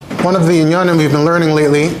One of the inyanim we've been learning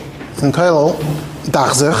lately in Kailul,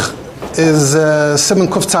 darchei, is Siman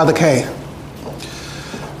Kuf Tzaddik.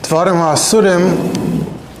 Dvarim ha'asurim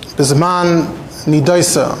b'zman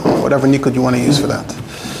nidaisa, whatever nikud you want to use for that.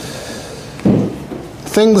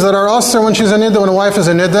 Things that are asur when she's a nida, when a wife is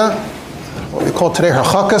a nida, what we call today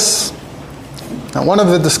Harchakos. Now, one of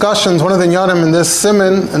the discussions, one of the inyanim in this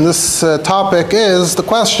siman, in this topic, is the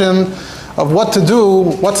question of what to do,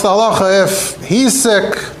 what's the halacha if he's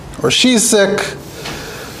sick or she's sick.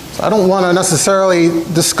 So I don't want to necessarily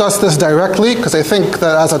discuss this directly, because I think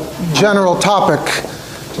that as a general topic,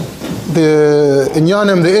 the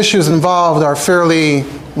inyanim, the issues involved are fairly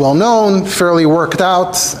well known, fairly worked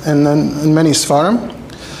out in many svarim.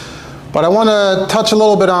 But I want to touch a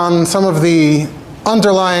little bit on some of the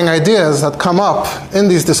underlying ideas that come up in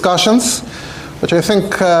these discussions, which I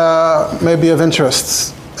think may be of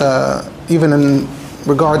interest, even in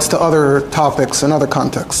regards to other topics and other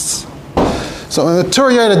contexts. So in the Tur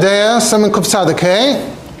Yeridea, Siman Kuf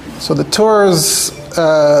Tzaddik, so the Tur's,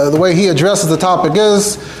 the way he addresses the topic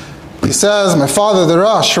is, he says, my father, the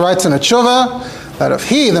Rosh, writes in a tshuva, that if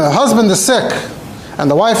the husband is sick, and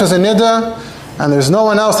the wife is a nida, and there's no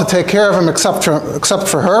one else to take care of him except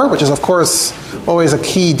for her, which is of course always a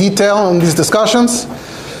key detail in these discussions.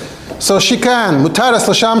 So she can, mutaras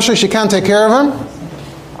l'shamshu, she can take care of him,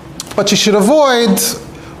 but she should avoid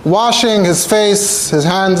washing his face, his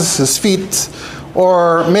hands, his feet,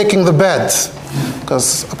 or making the bed.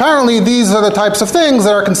 Because apparently these are the types of things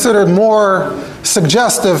that are considered more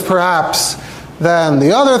suggestive perhaps than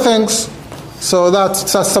the other things. So that's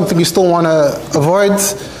something you still want to avoid.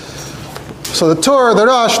 So the Tur, the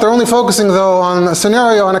Rosh, they're only focusing though on a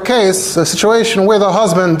scenario, on a case, a situation where the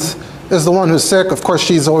husband is the one who's sick. Of course,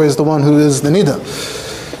 she's always the one who is the nida.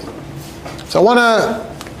 So I want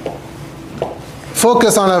to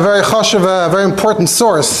focus on a very chashuv, a very important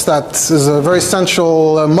source that is a very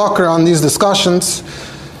central marker on these discussions.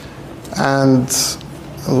 And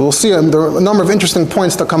we'll see there are a number of interesting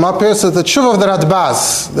points that come up here. So the tshuva of the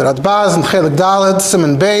Radbaz in Chelik Daled,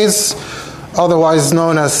 Siman Beis, otherwise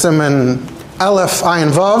known as Siman Aleph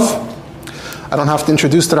Ayin Vav. I don't have to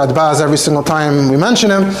introduce the Radbaz every single time we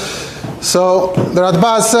mention him. So the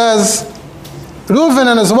Radbaz says, Reuven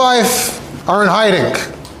and his wife are in hiding.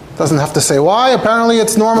 Doesn't have to say why. Apparently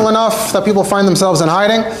it's normal enough that people find themselves in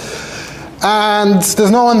hiding. And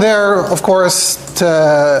there's no one there, of course,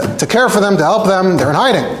 to care for them, to help them. They're in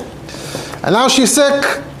hiding. And now she's sick,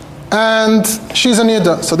 and she's a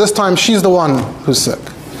nida. So this time she's the one who's sick.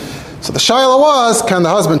 So the shaila was, can the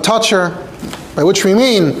husband touch her? By which we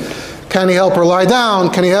mean, can he help her lie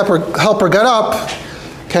down? Can he help her get up?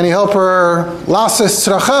 Can he help her lasis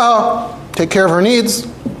tzracheha, take care of her needs?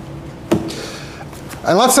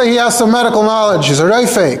 And let's say he has some medical knowledge, he's a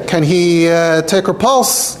reifei. Can he take her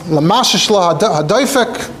pulse? Lamashish la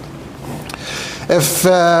hadoifek. If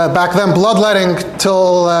back then bloodletting,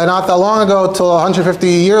 till not that long ago, till 150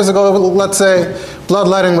 years ago, let's say,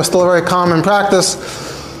 bloodletting was still a very common practice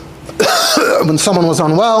when someone was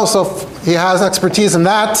unwell. So if he has expertise in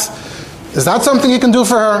that, is that something he can do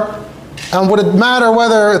for her? And would it matter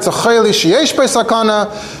whether it's a chayli sheyesh beisakana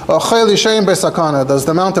or a chayli shein beisakana? Does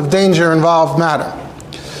the amount of danger involved matter?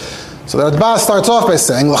 So the Radbaz starts off by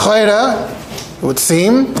saying, l'chayra, it would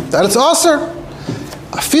seem that it's aser.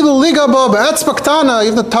 Afilu ligabo be'etz baktana,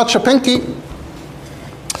 even to touch a pinky.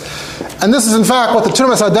 And this is in fact what the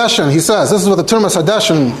Tumas Hadeshin, he says, this is what the Tumas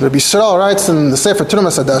Hadeshin, Rabbi Yisrael writes in the Sefer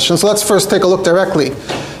Tumas Hadeshin. So let's first take a look directly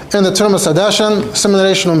in the Tumas Hadeshin,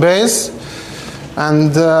 Simulation on Beis.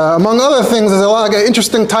 And among other things, there's a lot of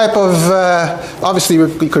interesting type of, obviously you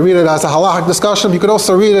could read it as a halachic discussion, you could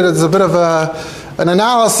also read it as a bit of an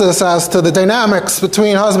analysis as to the dynamics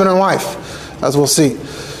between husband and wife, as we'll see.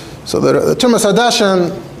 So the Tumas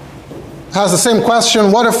Hadeshin has the same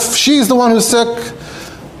question, what if she's the one who's sick,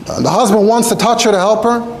 the husband wants to touch her to help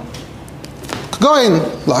her?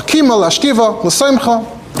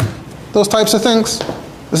 Those types of things.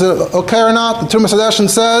 Is it okay or not? The Tumas Hadeshin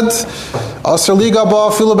said, Asr liga ba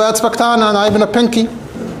filu be'etz baktana, not even a pinky.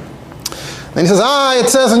 And he says, it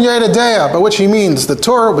says in Yeridea, by which he means the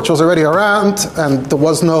Tur, which was already around, and there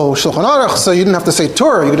was no Shulchan Aruch, so you didn't have to say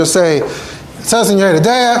Tur, you could just say, it says in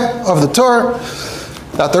Yeridea of the Tur,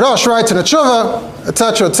 that the Rosh writes in a tshuva,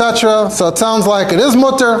 etc., etc. So it sounds like it is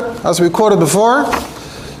mutter, as we quoted before.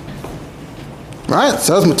 Right? It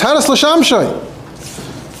says, mutaras l'shamshay.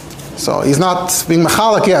 So he's not being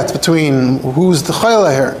mechalek yet between who's the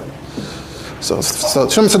chayla here. So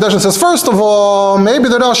Tumas Hadeshin says, first of all, maybe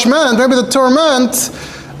the Rosh meant, maybe the Tur meant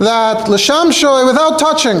that l'shamshoy, without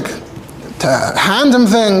touching, to hand him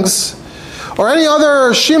things, or any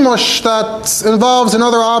other shimush that involves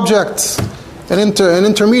another object, an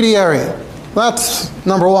intermediary. That's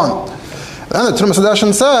number one. Then the Tumas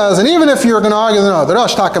Hadashin says, and even if you're going to argue, no, the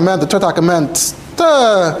Rosh Taka meant, the Tur Taka meant,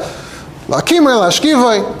 the Lakimay,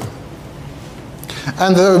 Lashkivay,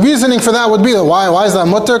 and the reasoning for that would be, why is that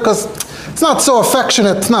mutter? Because it's not so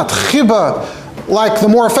affectionate, it's not chiba, like the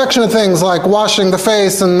more affectionate things, like washing the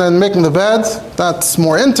face and then making the bed. That's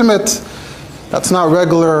more intimate. That's not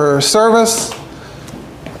regular service.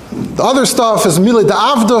 The other stuff is mili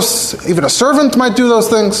da'avdos. Even a servant might do those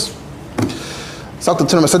things.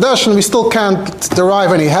 We still can't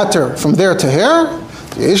derive any heter from there to here.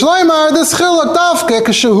 He's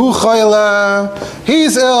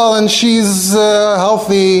ill and she's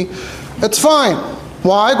healthy. It's fine.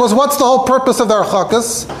 Why? Because what's the whole purpose of the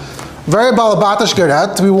Harchakos? Very balabatish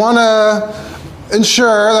geret. We want to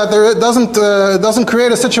ensure that it doesn't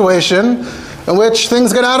create a situation in which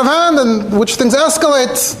things get out of hand and which things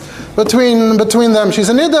escalate between them. She's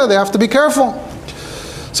a nida. They have to be careful.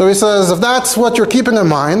 So he says, if that's what you're keeping in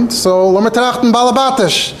mind, so lomertrachten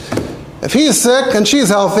balabatish. If he's sick and she's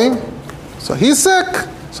healthy, so he's sick.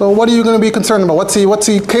 So what are you going to be concerned about? What's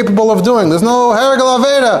he capable of doing? There's no hergel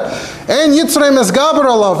aveda. Ein yitzrei mesgaber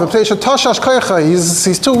alav.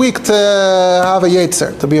 He's too weak to have a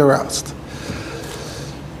yetzer, to be aroused.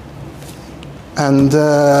 And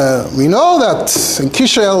we know that in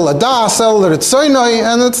kishel adas el ritzoynoi,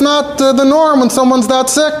 and it's not the norm when someone's that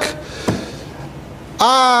sick.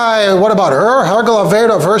 What about her? Hergel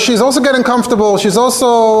aveda of her. She's also getting comfortable. She's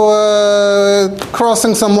also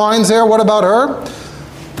crossing some lines here. What about her?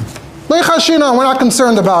 We're not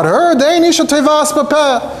concerned about her.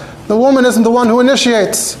 The woman isn't the one who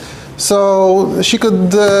initiates. So she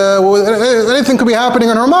could, anything could be happening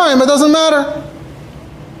in her mind, but it doesn't matter.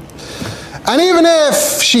 And even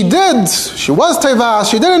if she was tevas,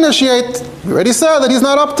 she did initiate, we already said that he's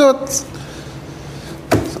not up to it.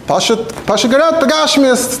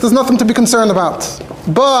 There's nothing to be concerned about.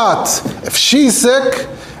 But if she's sick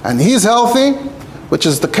and he's healthy, which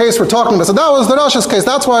is the case we're talking about. So that was the Rosh's case.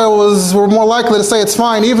 That's why we're more likely to say it's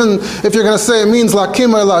fine, even if you're going to say it means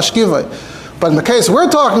lakima or lashkivay. But in the case we're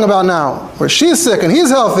talking about now, where she's sick and he's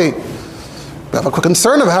healthy, we have a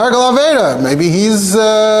concern of hergel aveda. Maybe he's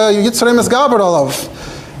yitzrei mesgaber olav,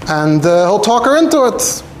 and he'll talk her into it.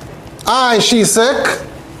 She's sick.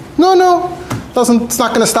 No. It's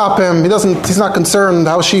not going to stop him. He's not concerned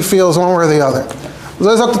how she feels one way or the other.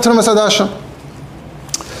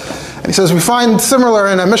 And he says, we find similar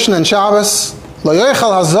in a Mishnah in Shabbos, Lo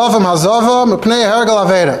yochel hazavim hazava mipnei hergel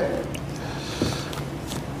aveda.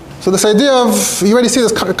 So this idea of, you already see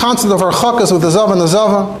this concept of Harchakos with the zav and the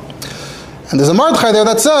zava. And there's a darchei there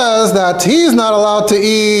that says that he's not allowed to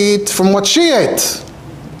eat from what she ate,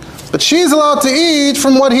 but she's allowed to eat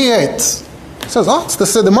from what he ate. He says,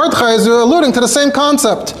 the darchei is alluding to the same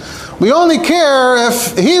concept. We only care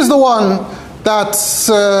if he's the one that's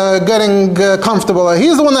getting comfortable.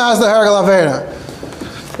 He's the one that has the hergel aveda.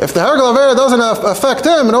 If the hergel aveda doesn't affect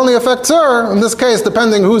him, it only affects her, in this case,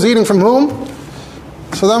 depending who's eating from whom.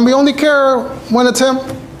 So then we only care when it's him.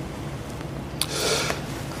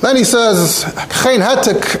 Then he says, Chein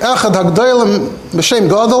hetek echad hagdolim b'shem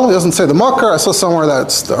gadol. He doesn't say the makar. I saw somewhere that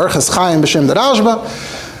it's the Erches Chaim b'shem the Rashba.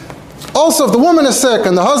 Also, if the woman is sick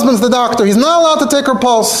and the husband's the doctor, he's not allowed to take her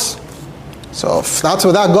pulse. So if that's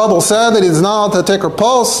what that gadol said, that he's not allowed to take her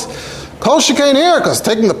pulse, kol shekain here, because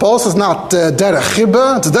taking the pulse is not derech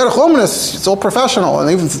chiba, it's derech umnis, it's all professional, and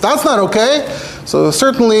even if that's not okay, so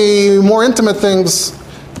certainly more intimate things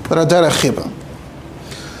that are derech chiba.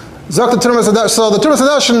 So the Tumas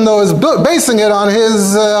Hadashin, though, is basing it on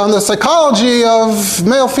on the psychology of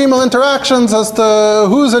male-female interactions as to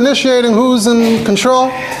who's initiating, who's in control.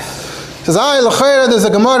 He says, there's a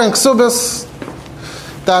Gemara in Ksubis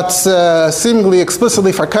that's seemingly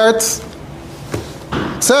explicitly fakert.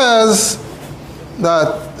 It says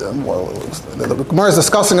that the Gemara is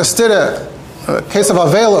discussing a stira, a case of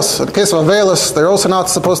Avelis. In the case of Avelis, they're also not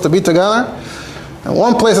supposed to be together. In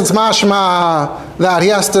one place it's mashma that he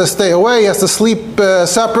has to stay away, he has to sleep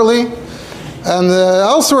separately. And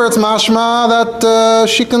elsewhere it's mashma that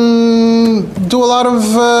she can do a lot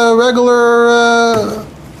of regular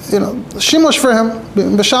shimush for him,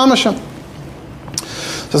 b'shamashim.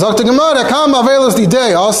 So Dr. Gemara, kam b'avelos di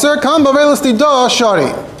day aser, kam b'avelos di da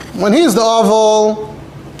shari. When he's the oval,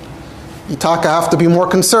 you have to be more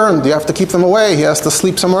concerned. You have to keep them away. He has to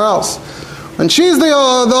sleep somewhere else. When she's the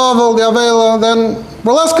oval, the avela, then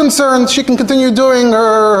we're less concerned. She can continue doing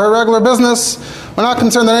her regular business. We're not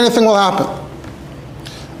concerned that anything will happen.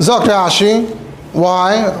 Zok Rashi,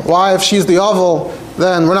 why? Why if she's the oval,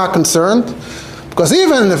 then we're not concerned? Because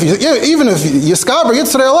even if Yiskaber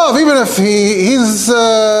Yitzrei love, even if he's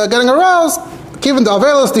getting aroused, even the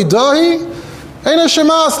Avelos di Dahi, Eina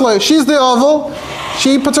Shemasle, she's the oval.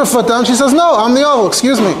 She puts her foot down. She says, "No, I'm the oval.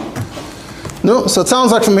 Excuse me." No, so it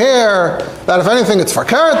sounds like from here that if anything, it's for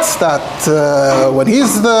carrots. That when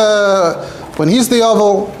he's the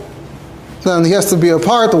oval, then he has to be a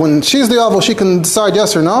part. When she's the oval, she can decide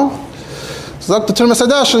yes or no. So Dr. Turma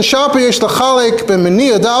Sadash and Shapi Yesh Lachalik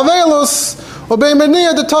b'Meniya da Avelos or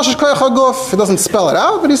b'Meniya da Tashish Koyach Haguf. He doesn't spell it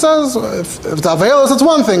out, but he says if it's Avelos, it's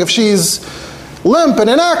one thing. If she's limp and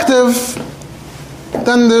inactive,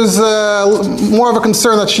 then there's more of a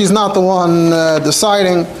concern that she's not the one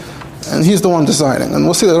deciding, and he's the one deciding. And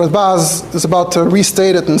we'll see that Baz is about to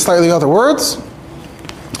restate it in slightly other words.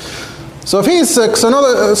 So if he's sick, so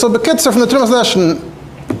Bekitzer from the Turma Sadash,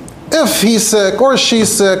 if he's sick or she's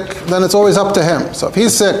sick, then it's always up to him. So if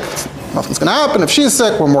he's sick, nothing's going to happen. If she's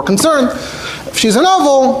sick, we're more concerned. If she's an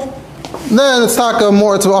oval, then it's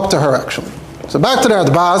up to her actually. So back to the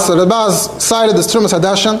Radbaz. So the Radbaz cited this Turma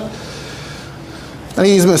Sadashan, and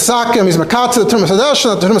he's Mesakim, he's Mekatz the Turma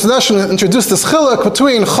Sadashan. The Turma Sadashan introduced this chiluk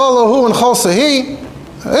between Chalohu and Chalsahi.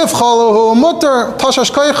 If Chalohu mutter,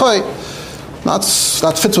 Tashash Koichai.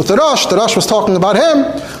 That fits with the Rosh. The Rosh was talking about him.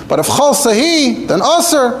 But if Chal Sahi, then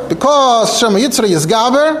Aser, because Shema Yitzra is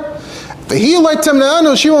Gaber,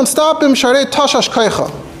 she won't stop him, Sharei Tashash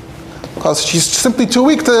Kaicha. Because she's simply too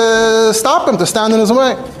weak to stop him, to stand in his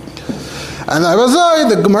way. And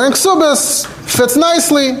the Gemara in Ksubis fits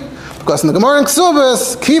nicely, because in the Gemara in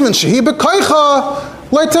Ksubis, Kivin Shehi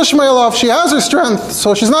Bekaicha, Leit Tishmaelov, she has her strength,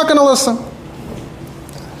 so she's not going to listen.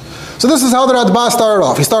 So this is how the Radbaz started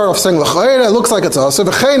off. He started off saying, it looks like it's us. But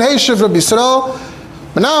now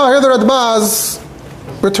here the Radbaz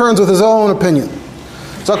returns with his own opinion.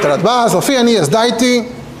 So the Radbaz,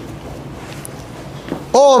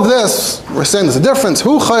 all of this, we're saying there's a difference.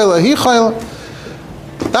 Hu chayla, he chayla.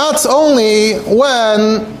 That's only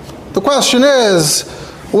when the question is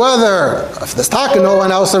whether, if there's no one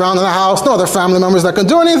else around in the house, no other family members that can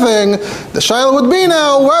do anything, the shayla would be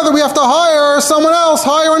now whether we have to hire someone else,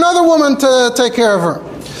 hire another woman to take care of her.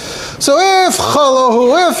 So if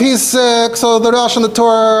Chalohu, if he's sick, so the Rosh and the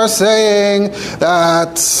Torah are saying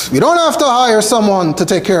that you don't have to hire someone to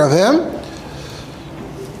take care of him.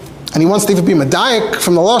 And he wants to even be medayik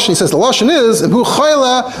from the Lashon. He says the Lashon is, Hu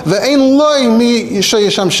chayla ve'ein loy mi yishay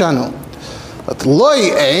yisham shanu. But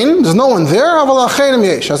loy ein, there's no one there.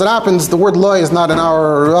 As it happens, the word loy is not in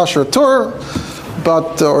our Rosh or Torah,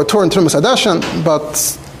 or Torah and Turma Sadashan,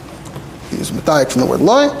 but he's medayik from the word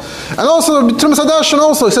loy. And also the Turma Sadashan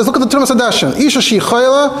also, he says, look at the Turma Sadashan. Isha shi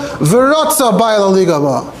chayla v'ratza ba'ala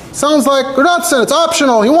ligaba. Sounds like ratza, it's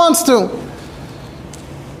optional, he wants to.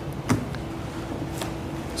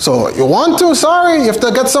 So you want to? Sorry, you have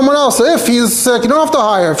to get someone else. If he's sick, you don't have to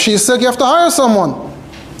hire. If she's sick, you have to hire someone.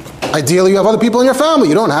 Ideally, you have other people in your family.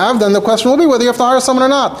 You don't have, then the question will be whether you have to hire someone or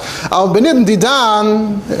not. Al-Benid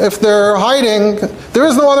Didan, if they're hiding, there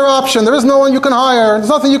is no other option. There is no one you can hire. There's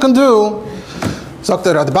nothing you can do.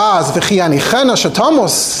 Dr. Radbaz,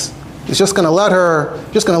 he's just going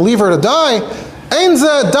to leave her to die.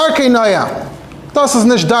 Einze darchei noam. Das ist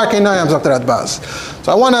nicht darchei noam, Dr. Radbaz.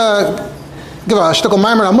 So I want to give a shtickle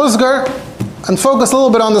maimer amuzgar and focus a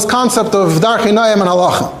little bit on this concept of darchei noam and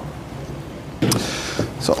halacha.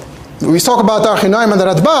 So we talk about darchei noam and the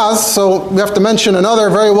Radbaz, so we have to mention another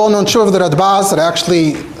very well-known shur of the Radbaz that I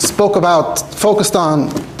actually focused on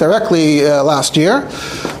directly last year.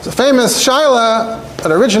 It's a famous shaila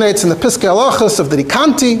that originates in the Piskei Halachos of the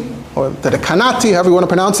Dikanti, or the Kanati, however you want to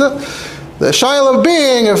pronounce it. The shaila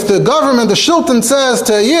being, if the government, the shilton, says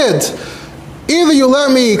to a yid, either you let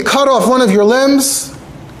me cut off one of your limbs,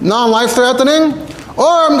 non-life threatening, or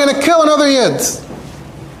I'm going to kill another yid.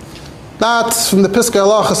 That's from the Piskei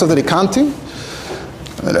Halachos of the Dikanti.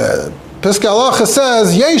 Piskei Halachos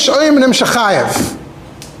says, Yesh oimnim shechayev.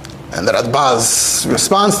 And the Radbaz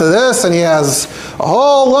responds to this, and he has a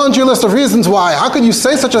whole laundry list of reasons why. How can you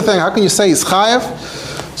say such a thing? How can you say he's chayev?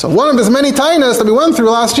 So one of his many tainas that we went through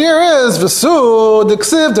last year is V'su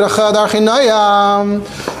diksiv darchei noam.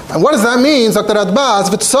 And what does that mean? Dr. Radbaz,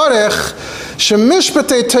 v'tzorech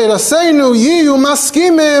shemishpatei teiraseinu yiyu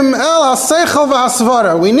maskimim el haseichel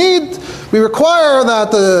v'hasvara. We require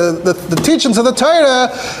that the teachings of the Torah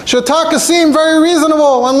should seem very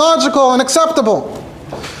reasonable and logical and acceptable.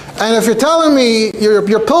 And if you're telling me your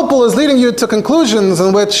pilpul is leading you to conclusions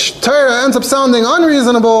in which Torah ends up sounding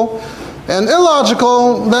unreasonable and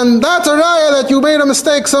illogical, then that's a raya that you made a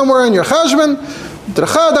mistake somewhere in your cheshbon.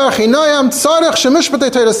 Darchei darchei noam tzarich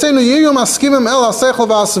shemishpatei teirasenu yiyu maskimim el haseichel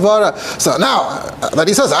v'hasvara. So now that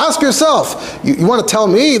he says, ask yourself, you want to tell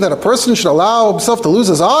me that a person should allow himself to lose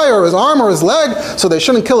his eye or his arm or his leg so they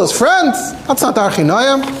shouldn't kill his friends? That's not darchei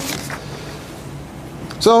noam.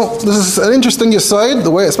 So this is an interesting yesod,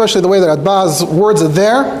 especially the way that Adbaz's words are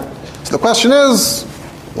there. So the question is,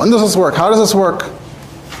 when does this work? How does this work?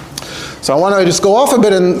 So I want to just go off a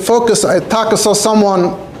bit and focus. I saw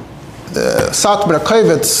someone, Sat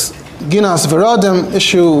Berakovitz, Ginas Veradim,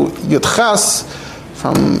 issue Yudches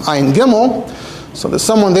from Ayin Gimel. So there's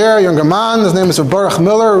someone there, a younger man, his name is Baruch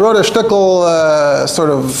Miller, wrote a shtickle sort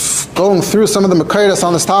of going through some of the Makaidas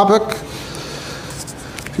on this topic.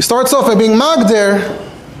 He starts off by being Magdir,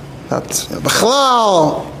 that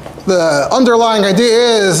B'chlal, the underlying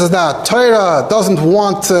idea is that Torah doesn't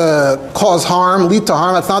want to cause harm, lead to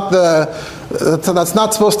harm. That's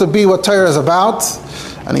not supposed to be what Torah is about.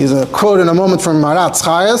 And he's a quote in a moment from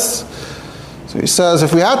Harchakos. So he says,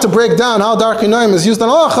 if we had to break down how darchei noam is used in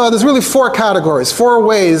halacha, there's really 4 categories, 4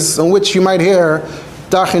 ways in which you might hear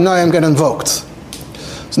darchei noam get invoked.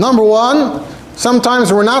 So number 1,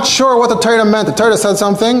 sometimes we're not sure what the Torah meant. The Torah said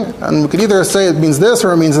something, and we could either say it means this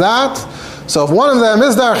or it means that. So if one of them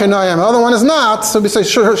is darchei noam, the other one is not, so we say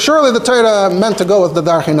surely the Torah meant to go with the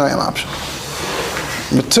darchei noam option.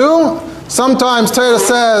 Number 2, sometimes Torah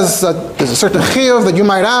says that there's a certain chiyuv that you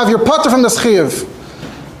might have, you're patur from this chiyuv.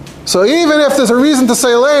 So even if there's a reason to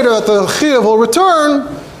say later that the chiyuv will return,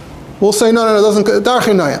 we'll say no, it doesn't,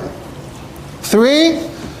 darchei noam. 3,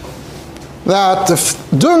 that if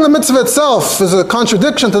doing the mitzvah itself is a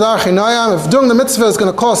contradiction to darchei noam, if doing the mitzvah is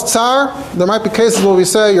going to cause tsar, there might be cases where we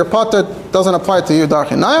say your patur doesn't apply to you,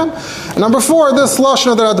 darchei noam. And number 4, this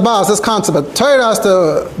lashon of the Radbaz, this concept that Torah has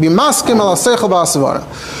to be maskim al haseichel v'hasvara.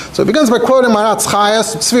 So it begins by quoting Marat's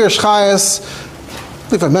Chayes, Tzvi Chayes. I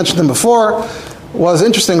believe I've mentioned him before. Was an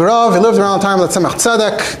interesting Rav. He lived around the time of the Tzemach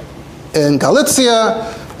Tzedek in Galicia,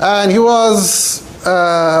 and he was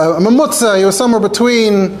a memutza. He was somewhere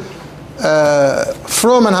between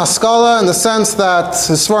Frum and Haskalah in the sense that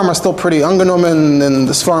his svarim are still pretty ungenommen in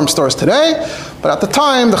the svarim stores today. But at the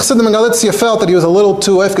time, the Chassidim in Galicia felt that he was a little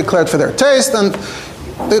too aufgeklärt for their taste, and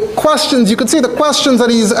the questions, you can see the questions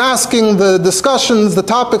that he's asking, the discussions, the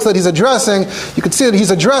topics that he's addressing, you can see that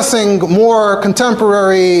he's addressing more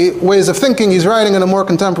contemporary ways of thinking. He's writing in a more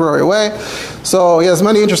contemporary way. So he has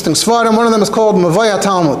many interesting svarim. One of them is called Mavaya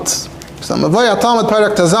Talmud. So Mavaya Talmud,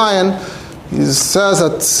 Parak Tazayin, he says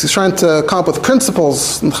that he's trying to come up with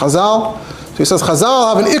principles in Chazal. So he says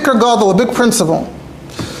Chazal have an Iker Gadol, a big principle,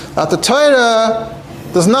 that the Torah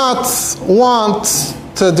does not want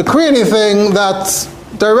to decree anything that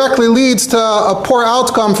directly leads to a poor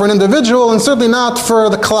outcome for an individual, and certainly not for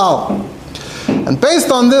the klal. And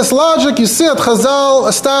based on this logic, you see that Chazal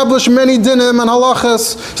establish many dinim and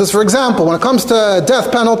halachas. Says, for example, when it comes to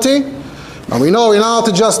death penalty, and we know we're not allowed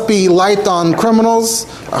to just be light on criminals,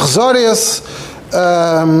 achzarius,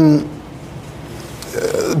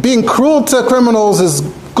 being cruel to criminals is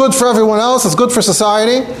good for everyone else, it's good for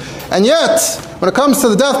society. And yet, when it comes to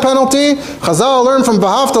the death penalty, Chazal learned from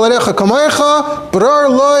V'ahavta l'recha kamoecha, b'rar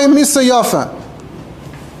loy misa yafa.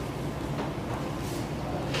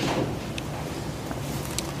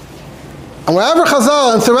 And wherever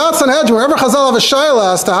Chazal, and throughout Sanhedrin, wherever Chazal have a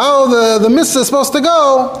shayla as to how the misa is supposed to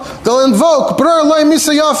go, they'll invoke b'rar loy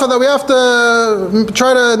misa yafa, that we have to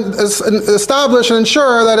try to establish and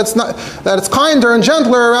ensure that it's kinder and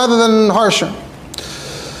gentler rather than harsher.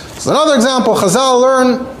 So another example, Chazal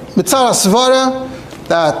learn mitzvah svara,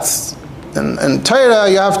 that in Torah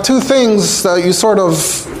you have 2 things that you sort of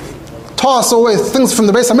toss away, things from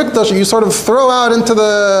the Beis HaMikdash you sort of throw out into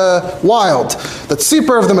the wild. The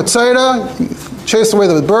tzipor of the mitzvah, you chase away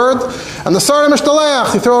the bird, and the sarah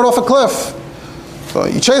mishtaleach, you throw it off a cliff. So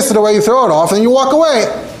you chase it away, you throw it off, and you walk away.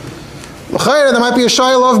 There might be a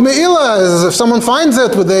shayla of me'ilah. If someone finds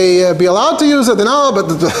it, would they be allowed to use it? No, but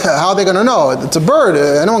how are they going to know? It's a bird.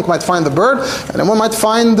 Anyone might find the bird, and anyone might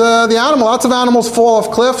find the animal. Lots of animals fall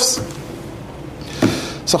off cliffs.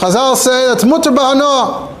 So Chazal say that's mutar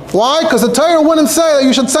b'hana. Why? Because the Torah wouldn't say that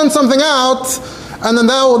you should send something out, and then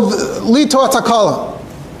that would lead to a takala.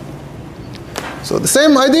 So the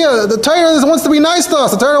same idea, the Torah wants to be nice to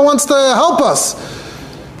us. The Torah wants to help us.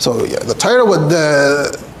 So the Torah would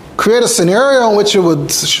create a scenario in which it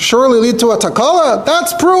would surely lead to a takala.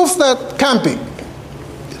 That's proof that can't be.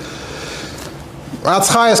 Ratz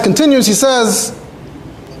Chayes continues, he says,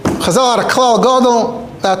 Chazal had a klal gadol,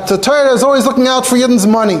 that the Torah is always looking out for Yidden's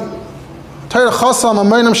money. Torah chasam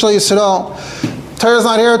amaynim shel Yisrael. Torah is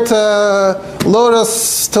not here to load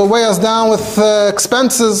us, to weigh us down with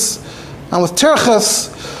expenses and with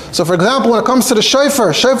tirchas.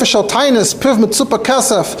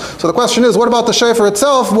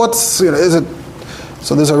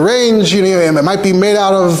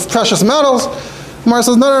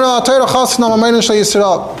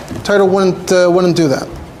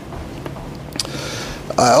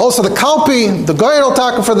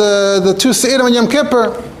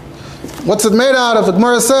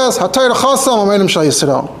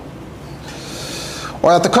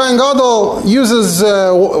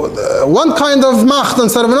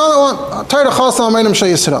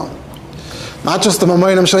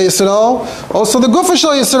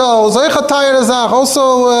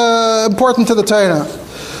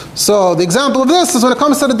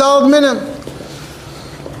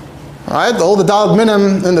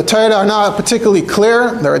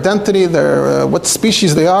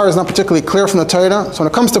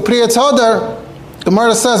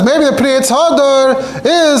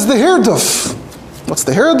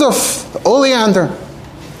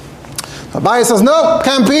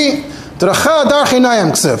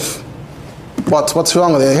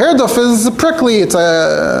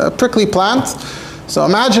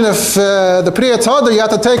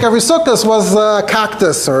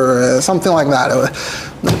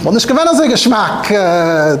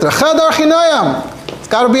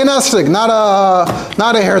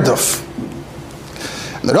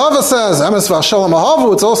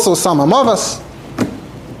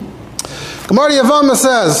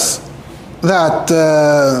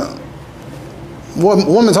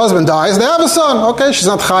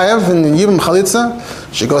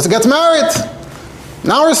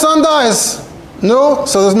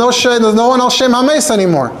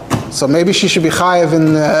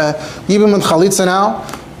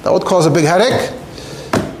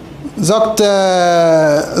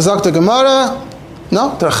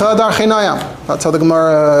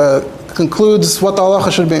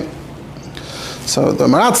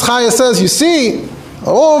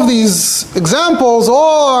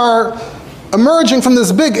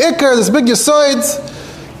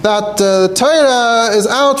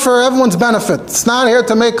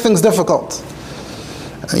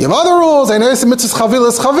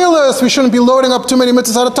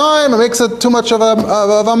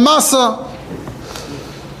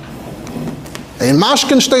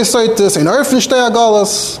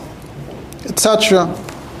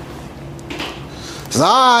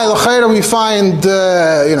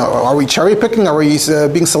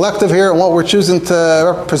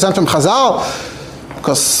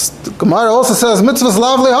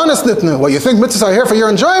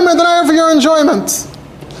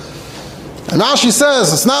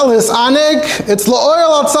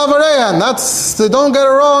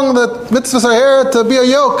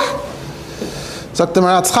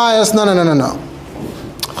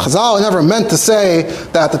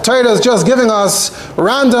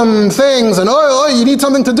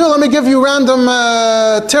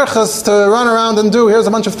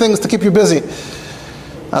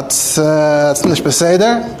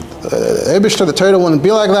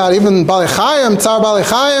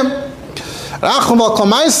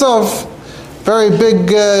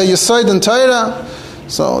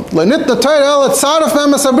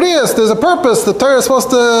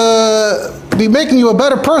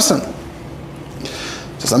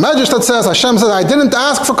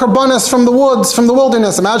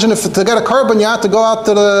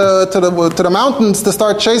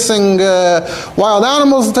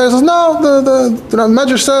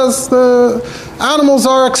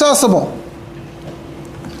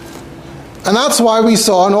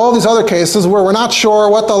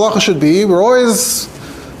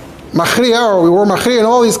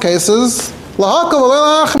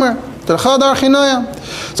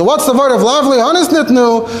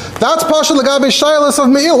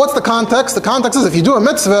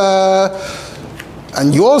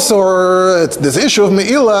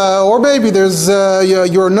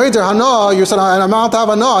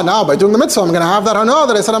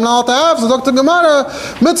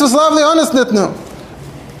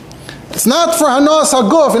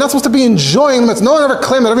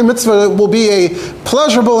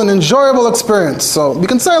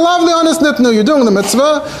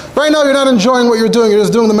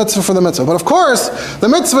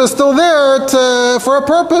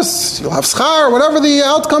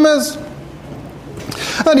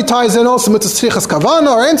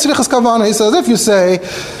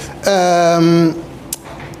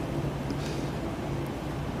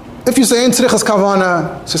 if you say, Ein tzrichas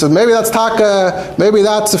kavana, so he says, maybe that's taka, maybe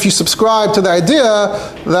that's if you subscribe to the idea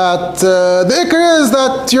that the ikar is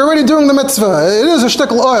that you're already doing the mitzvah. It is a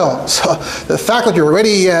shtickle oil. So the fact that you're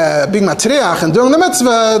already being matriach and doing the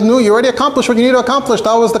mitzvah, you already accomplished what you need to accomplish.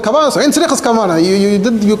 That was the kavana. So Ein tzrichas kavana,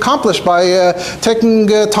 you accomplished by taking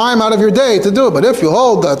time out of your day to do it. But if you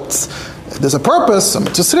hold that there's a purpose,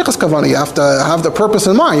 it's tzrichas kavana, you have to have the purpose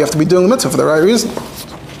in mind. You have to be doing the mitzvah for the right reason.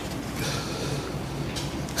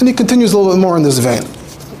 And he continues a little bit more in this vein.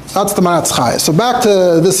 That's the darchei. So back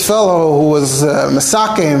to this fellow who was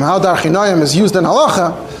mesakim, how darchei is used in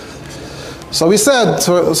halacha. So we said,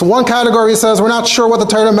 so one category says we're not sure what the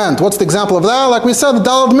Torah meant. What's the example of that? Like we said, the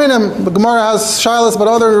dalad minim. The Gemara has shilas, but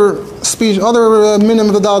other minim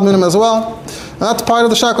of the dalad minim as well. And that's part of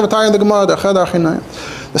the shackle of the Torah in the Gemara, darchei.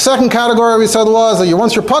 The second category we said was that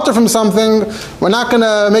once you're potter from something, we're not going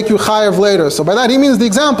to make you chayav later. So by that he means the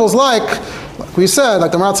examples like we said,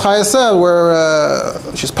 like the darchei said, where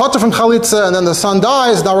she's potter from chalitza and then the son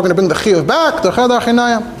dies, now we're going to bring the chiyuv back,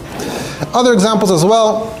 darchei. Other examples as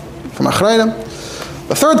well from achreinim.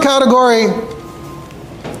 The third category,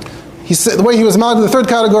 he said, the way he was mounted, the third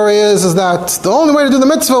category is that the only way to do the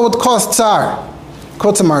mitzvah would cause tsar.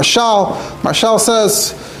 Quotes a Marshal. Marshal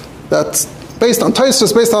says that based on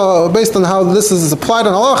Tosfos, based on how this is applied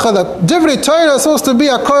in halacha, that divrei Torah is supposed to be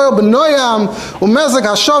akoil b'noam umezek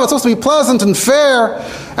hashav. It's supposed to be pleasant and fair,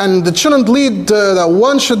 and it shouldn't lead that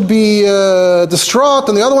one should be distraught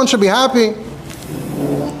and the other one should be happy.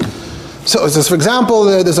 So, for example,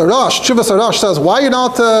 there's a Rosh. Chuvas Rosh says, why you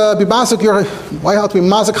not be mazik why you have to be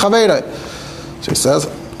mazik chaveirei? So he says,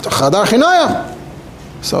 darchei.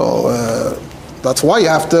 So that's why you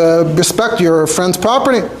have to respect your friend's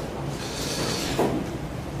property.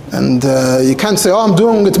 And you can't say,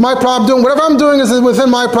 it's my problem, whatever I'm doing is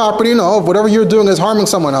within my property. No, whatever you're doing is harming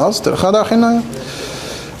someone else.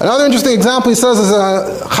 Another interesting example he says is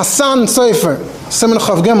Hassan Sefer, Siman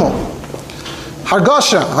Chav Gimel.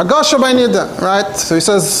 Hargasha by Nida, right? So he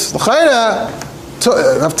says,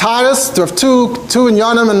 have Taris, to have two in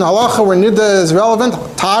Yanim and Halacha where Nida is relevant,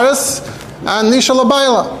 Taris and Nisha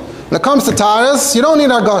Labayla. When it comes to Taris, you don't need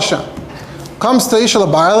Hargasha. Comes to Isha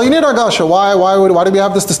Labayla, you need Hargasha. Why do we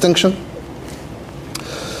have this distinction?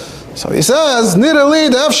 So he says, Nira li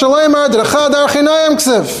de'ef shaleimer d'recha darchei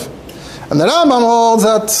ksiv. And the Rambam holds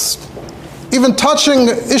that even touching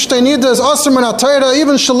Ishtei Nida is Asr min HaTorah,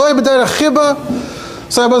 even shaloi b'derech chiba.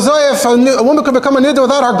 So if a woman could become a Nida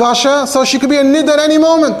without Hargasha, so she could be a Nida at any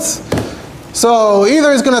moment. So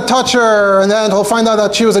either he's going to touch her and then he'll find out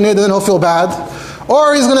that she was a Nida and then he'll feel bad.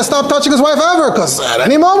 Or he's going to stop touching his wife ever, because at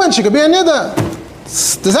any moment she could be a nida.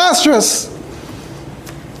 It's disastrous.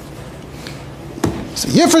 So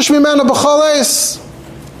Yifresh mimena b'chaleis.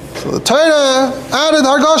 So the Torah added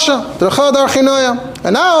Hargasha, d'recha darchei.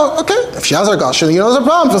 And now, okay, if she has Hargasha, there's a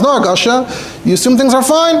problem. If there's no Hargasha, you assume things are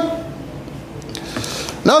fine.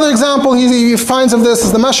 Another example he finds of this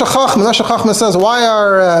is the Meshech Chachma. The Meshech Chachma says, why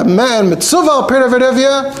are men mitzuva al pira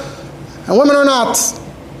v'rivya and women are not?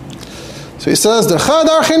 So he says, for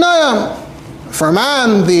a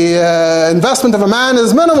man, the investment of a man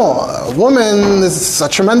is minimal. A woman is a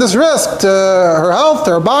tremendous risk to her health,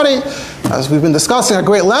 to her body. As we've been discussing at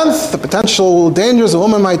great length, the potential dangers a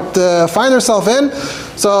woman might find herself in.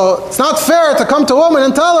 So it's not fair to come to a woman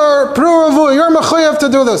and tell her, you're mechuyev to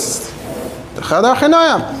do this.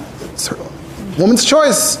 It's her woman's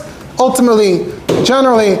choice, ultimately,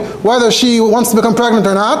 generally, whether she wants to become pregnant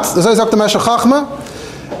or not.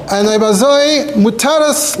 And a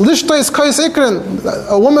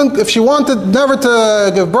woman, if she wanted never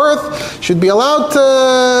to give birth, should be allowed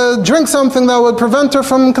to drink something that would prevent her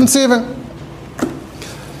from conceiving.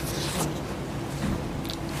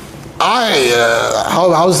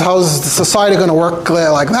 How's the society going to work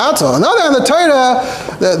like that? So on the other hand, the Torah,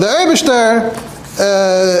 the Eibishter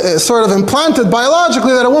is sort of implanted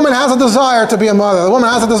biologically that a woman has a desire to be a mother. The woman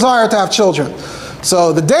has a desire to have children.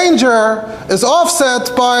 So the danger is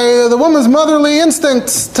offset by the woman's motherly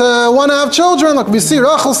instincts to want to have children. Like we see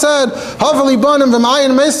Rachel said, Havali banim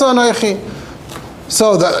v'mayin mesa anoichi.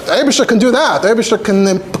 So the Eibishter can do that. The Eibishter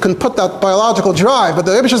can put that biological drive, but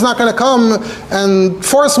the Eibishter is not going to come and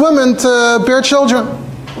force women to bear children.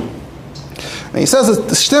 And he says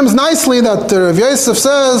it stems nicely that Rav Yosef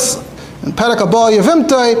says in Perek Abba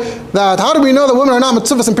Yevimtoi that how do we know that women are not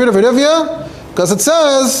mitzvahs and pira v'rivya? Because it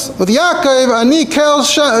says, with Yaakov, Ani kel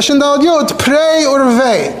shindal yod, prei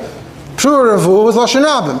urvei. Pru uravu is Lashon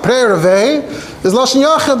Rabbim. Prei urvei is Lashon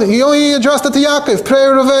Yachid. He only addressed it to Yaakov. Prei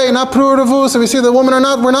urvei, not pru uravu. So we see that women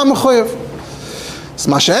we're not mechuyev.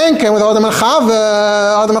 Mashenken with Adam and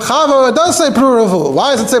Chava, it does say Pruruvu.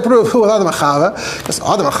 Why does it say Pruruvu with Adam and Chava? Because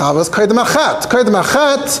Adam and Chava is Kaidem Achet. Kaidem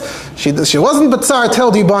Achet, she wasn't B'tzar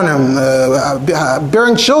Tel Dibanim.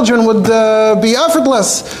 Bearing children would be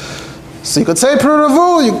effortless. So you could say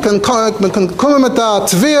Pruruvu, you can come with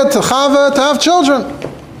Tviyah to Chava to have children.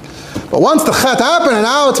 But once the Chet happened, and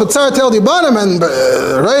now it's B'tzar Tel Dibanim, and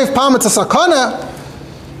Reiv Pametz Sakana,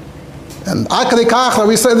 and Akadikach,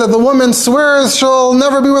 we say that the woman swears she'll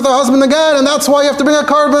never be with her husband again, and that's why you have to bring a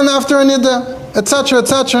carbon after a nida, etc.,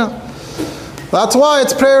 etc. That's why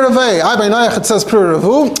it's prayer revei. By Noach it says prayer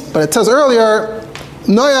revu, but it says earlier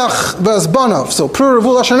Noach v'ezbanov. So prayer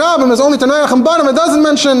revu lashon rabim is only to Noach and Banov. It doesn't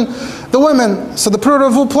mention the women. So the prayer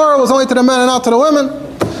revu plural is only to the men and not to the women.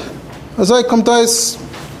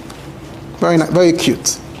 Very nice, very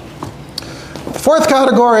cute. The fourth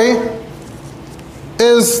category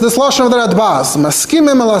is this lashon of the Radbaz,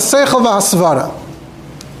 maskimim ala seichel v'hasvara.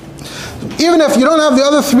 Even if you don't have the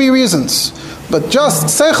other three reasons, but just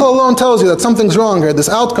seichel alone tells you that something's wrong here, this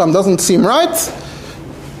outcome doesn't seem right,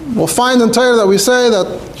 we'll find in Torah that we say that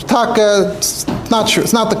it's not true,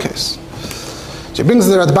 it's not the case. She brings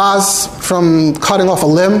the Radbaz from cutting off a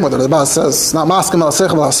limb, where the Radbaz says, not maskim ala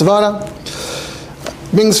seichel v'hasvara.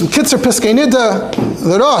 Brings from Kitzer Piskei Nida,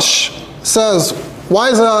 the Rosh says, why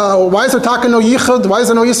is there taka no yichud? Why is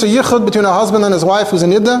there no yisur yichud between a husband and his wife who's a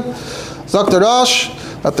nida? Dr. Rosh,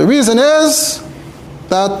 that the reason is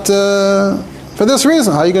that for this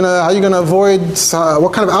reason. How are you gonna avoid?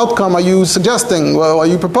 What kind of outcome are you suggesting? Well, are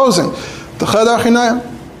you proposing? And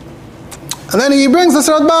then he brings this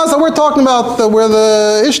Radbaz that we're talking about, where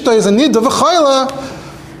the ishta is a nida v'chayla.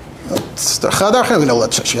 It's the chadar. We know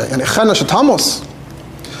that shechenesh etamos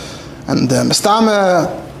and mistama.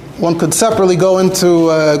 One could separately go through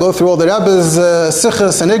all the Rebbe's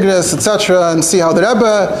sichos and igros, etc., and see how the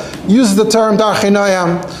Rebbe uses the term darchei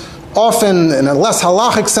noam, often in a less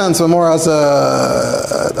halachic sense, but more as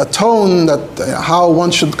a tone that how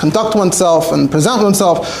one should conduct oneself and present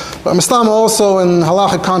oneself. But Mistama also in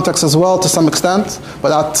halachic context as well to some extent, but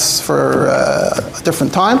that's for a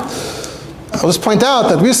different time. I'll just point out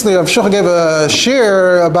that recently Rav Shulchan gave a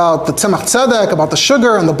shir about the tzemach tzedek, about the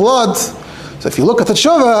sugar and the blood. So if you look at the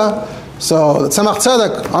tshuva, so the Tzemach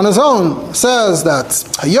Tzedek on his own says that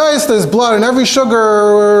hayos, there's blood in every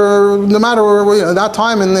sugar, no matter where, at that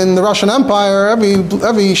time in the Russian Empire,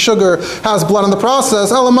 every sugar has blood in the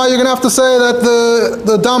process. Elamai, you're going to have to say that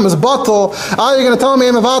the dam is bottle. You're going to tell me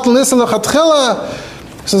he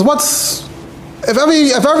says,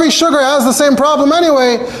 if every sugar has the same problem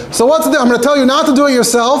anyway, so what's the? I'm going to tell you not to do it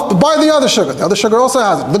yourself, but buy the other sugar. The other sugar also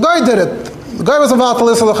has it. The guy did it. The guy was a vatal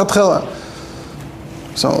l'chatchila.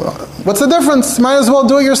 So, what's the difference? Might as well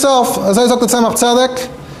do it yourself. As I said to Tzemach Tzedek,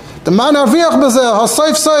 the man arviach b'zeh,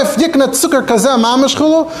 ha-soif soif, yiknet zucker kazeh, ma'amish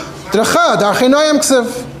chulu, darchei noam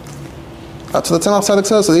ksiv. That's what the Tzemach Tzedek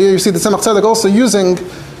says. So here you see the Tzemach Tzedek also using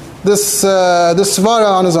this svara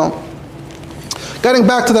on his own. Getting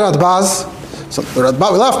back to the Radbaz, so we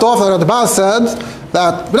left off, the Radbaz said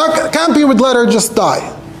that can't be would let her just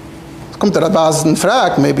die. Come to Radbaz and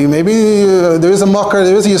frak, maybe there is a mucker,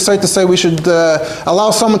 there is a yisait to say we should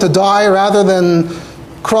allow someone to die rather than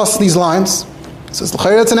cross these lines. It says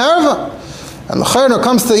l'chayr it's an erva, and l'chayr when it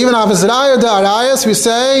comes to even avizraya de arayas, we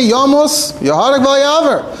say yomus yoharek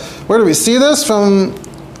v'yaver. Where do we see this? From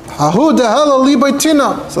hahu dehela li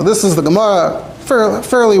baitina. So this is the Gemara,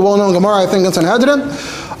 fairly well-known Gemara, I think it's in Hedron.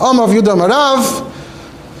 Amar Yudah Marav.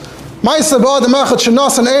 He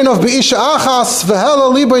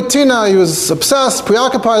was obsessed,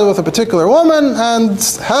 preoccupied with a particular woman, and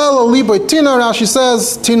Rashi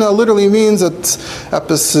says, Tina literally means that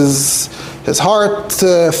his heart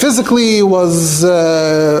physically was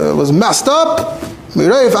messed up. They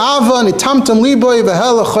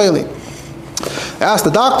asked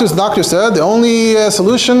the doctor said the only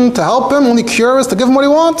solution to help him, only cure is to give him what he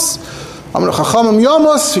wants.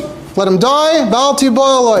 Let him die.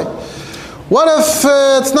 What if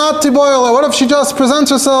it's not tiboyala? What if she just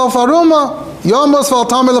presents herself aruma? Yomas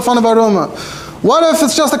v'altamir l'fanav aruma. What if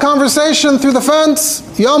it's just a conversation through the fence?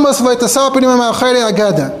 Yomas v'etasapidim ma'acheri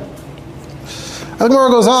ageda. The Gemara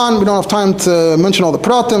goes on. We don't have time to mention all the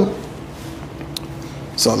pratim.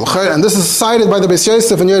 So, and this is cited by the Beis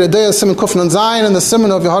Yosef in Yoreh Deah Siman Kufnan Zayin and the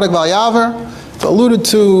Siman of Yeharek V'Yaver. It's alluded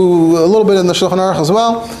to a little bit in the Shulchan Aruch as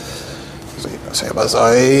well.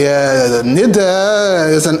 Nida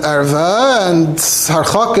is an erva and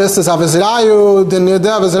Harchakos is avizrayu. The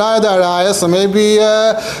nida avizrayu darayas. So maybe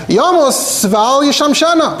yamos v'al yisham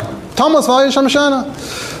shana, Thomas v'al yisham shana.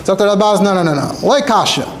 So Dr. Radbaz, no. Like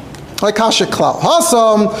kasha. like Kashik Klau.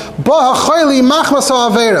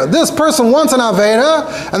 This person wants an Aveda,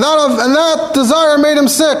 and that desire made him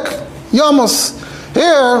sick. Yamos.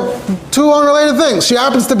 Here, two unrelated things. She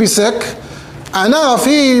happens to be sick, and now if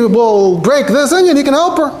he will break this union, he can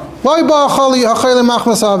help her. And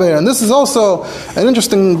this is also an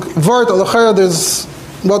interesting word. There's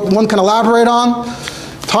what one can elaborate on.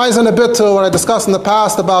 Ties in a bit to what I discussed in the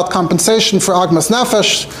past about compensation for agmas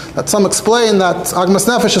nefesh. That some explain that agmas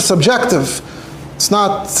nefesh is subjective. It's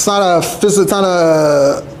not a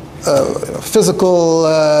physical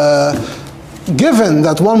given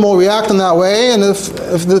that one will react in that way. And if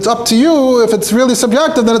it's up to you, if it's really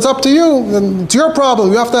subjective, then it's up to you. Then it's your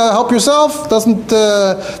problem. You have to help yourself. It's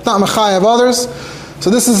not mechai of others. So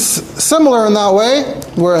this is similar in that way.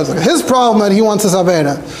 Whereas his problem that he wants is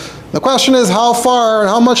aveda. The question is how far and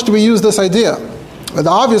how much do we use this idea? The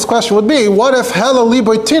obvious question would be, what if hela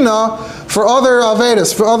liboitina for other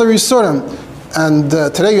avedas, for other yisurim? And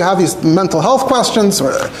today you have these mental health questions,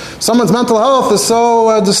 where someone's mental health is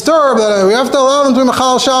so disturbed that we have to allow them to be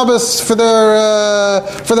mechal Shabbos for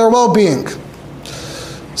their well-being.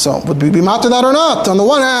 So would we be matter that or not? On the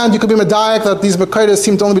one hand, you could be medayek that these Mekkaidas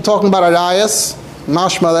seem to only be talking about arayas,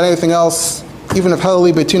 mashma than anything else. Even if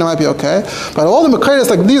Halali Betina might be okay. But all the Mekkaidas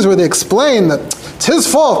like these where they explain that it's his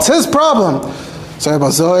fault, it's his problem.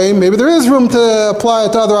 So maybe there is room to apply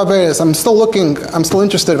it to other Avedas. I'm still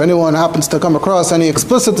interested if anyone happens to come across any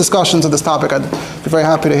explicit discussions of this topic. I'd be very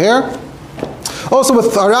happy to hear. Also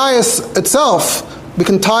with Arayas itself, we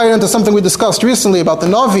can tie it into something we discussed recently about the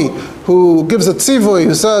Navi who gives a tzivui,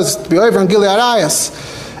 who says to be over in Gili Arayas.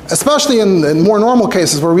 Especially in more normal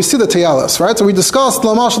cases where we see the tiyalas, right? So we discussed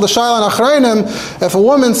Lamash the Shaila and Achreinim, if a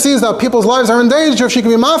woman sees that people's lives are in danger, if she can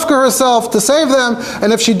be mafka herself to save them,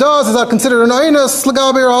 and if she does, is that considered an oinus,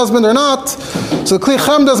 legabe her husband or not? So the Kli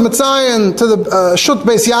Chemda is Mitzayin to the Shut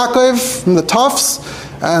Beis Yaakov from the Tufs,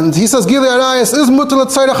 and he says, Gili Arayas is mutal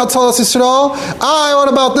tzayda chatzalas Yisrael. What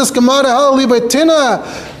about this Gemara, Halali Beitina?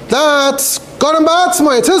 That's Garam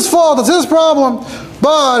Batzmai, it's his fault, it's his problem.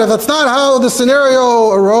 But if that's not how the scenario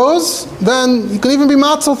arose, then you can even be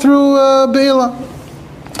matzel through Be'ila.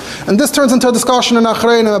 And this turns into a discussion in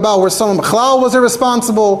Achreinim about where someone Mechlal was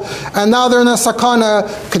irresponsible, and now they're in a sakana.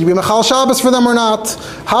 Could you be Mechal Shabbos for them or not?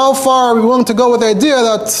 How far are we willing to go with the idea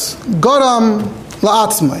that Garam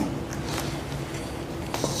La'atzmai?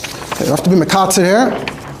 Okay, you have to be Mekatzer here.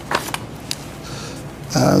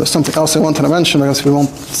 There's something else I wanted to mention, I guess we won't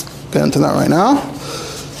get into that right now.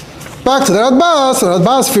 Back to the Radbaz. The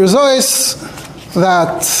Radbaz fears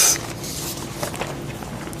that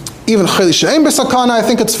even Chili She'em B'Sakana, I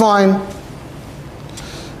think it's fine.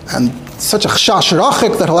 And such a Chash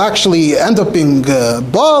Rachik that he'll actually end up being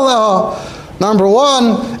Ba'ala. Number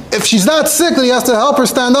one, if she's that sick that he has to help her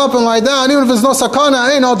stand up and lie down, even if there's no Sakana,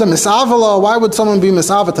 ain't no the Misavala. Why would someone be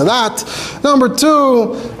Misava to that? Number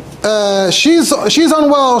two, she's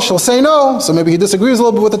unwell, she'll say no, so maybe he disagrees a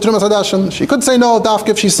little bit with the Trumas Hadashim. She could say no, dafk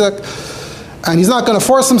if she's sick, and he's not going to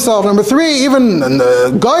force himself. Number three, even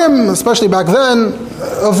Goyim, especially back then,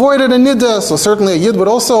 avoided a Niddah, so certainly a Yid would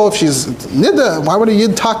also, if she's Niddah, why would a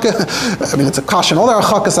Yid taka? I mean, it's a caution, all their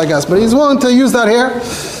Harchakos, I guess, but he's willing to use that here.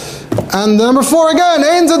 And number four, again,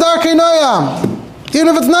 Ein ze darchei noam. Even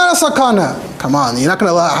if it's not a sakana, come on, you're not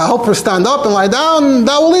going to help her stand up and lie down,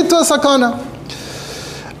 that will lead to a sakana.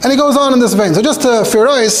 And he goes on in this vein. So just to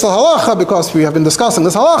firais halacha, because we have been discussing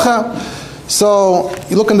this halacha, so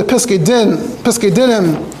you look in the Piskei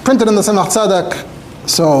Dinim, printed in the Tzemach Tzedek.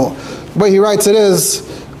 So the way he writes it is,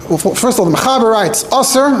 well, first of all, the Mechaber writes,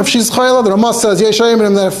 Aser, if she's chayla, the Ramah says, Yesh Ayim,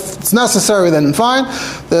 that if it's necessary, then fine.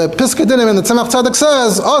 The Piskei Dinim in the Tzemach Tzedek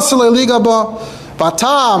says, Aser le'liga ba,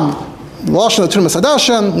 batam, Lashon the Trumas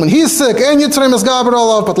Hadashim, when he's sick, ein yitzrei mesgaber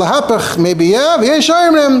olav, but lahapech, maybe yeah, v'yesh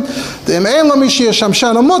ayimrim, de'im ein lo mishi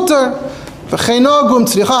yeshamshana mutter, v'cheinogum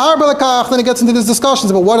tzricha harbe lekach. Then he gets into these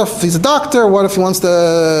discussions about what if he's a doctor, what if he wants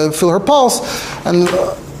to feel her pulse, and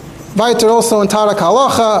weiter also in Tarak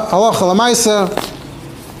halacha lamaisa,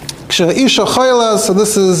 kshe'isha chayla, so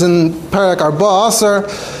this is in Perek Arba Aser,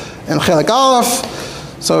 and Chelek Aleph,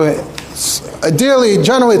 so ideally,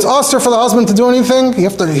 generally, it's usher for the husband to do anything. He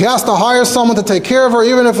has to hire someone to take care of her,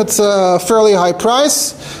 even if it's a fairly high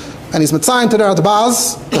price. And he's mitzayin to the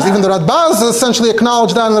Radbaz, because even the Radbaz essentially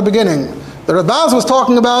acknowledged that in the beginning. The Radbaz was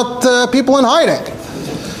talking about people in hiding.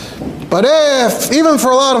 But if, even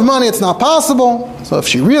for a lot of money, it's not possible, so if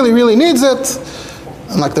she really, really needs it,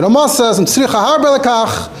 and like the Ramah says,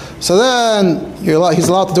 so then he's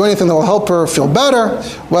allowed to do anything that will help her feel better,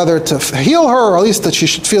 whether to heal her or at least that she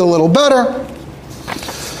should feel a little better.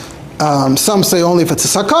 Some say only if it's a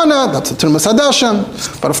sakana, that's a Trumas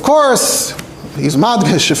Hadashim. But of course, he's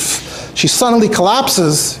madgish. If she suddenly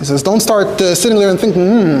collapses, he says, don't start sitting there and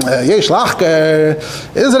thinking, yesh lach,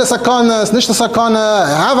 is it a sakana, is nicht a sakana,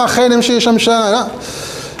 have a chenim sheisham shana.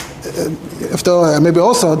 If maybe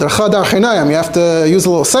also, darchei, you have to use a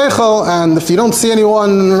little seichel, and if you don't see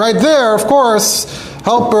anyone right there, of course,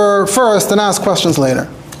 help her first and ask questions later.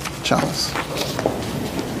 Shabbos.